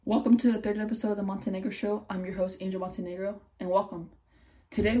Welcome to the third episode of the Montenegro Show. I'm your host, Angel Montenegro, and welcome.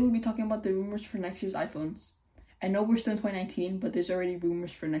 Today we'll be talking about the rumors for next year's iPhones. I know we're still in 2019, but there's already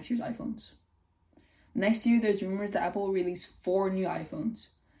rumors for next year's iPhones. Next year, there's rumors that Apple will release 4 new iPhones.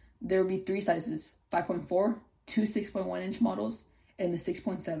 There will be 3 sizes, 5.4, 2 6.1-inch models, and the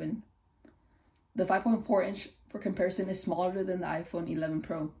 6.7. The 5.4-inch, for comparison, is smaller than the iPhone 11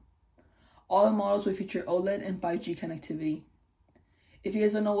 Pro. All the models will feature OLED and 5G connectivity. If you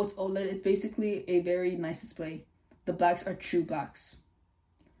guys don't know what's OLED, it's basically a very nice display. The blacks are true blacks.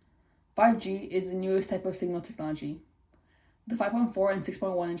 5G is the newest type of signal technology. The 5.4 and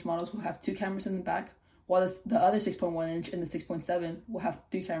 6.1-inch models will have 2 cameras in the back, while the other 6.1-inch and the 6.7 will have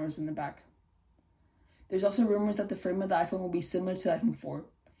 3 cameras in the back. There's also rumors that the frame of the iPhone will be similar to the iPhone 4.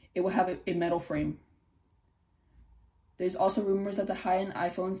 It will have a metal frame. There's also rumors that the high-end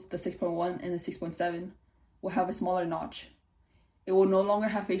iPhones, the 6.1 and the 6.7, will have a smaller notch. It will no longer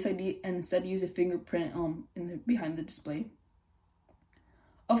have Face ID and instead use a fingerprint behind the display.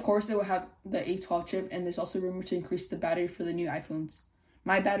 Of course, it will have the A12 chip, and there's also rumor to increase the battery for the new iPhones.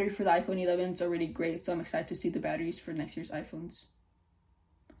 My battery for the iPhone 11 is already great, so I'm excited to see the batteries for next year's iPhones.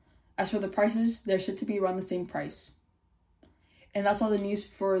 As for the prices, they're set to be around the same price. And that's all the news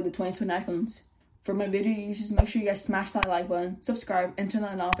for the 2020 iPhones. For my video users, make sure you guys smash that like button, subscribe, and turn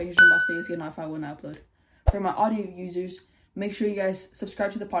on the notification bell so you guys get notified when I upload. For my audio users, make sure you guys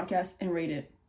subscribe to the podcast and rate it.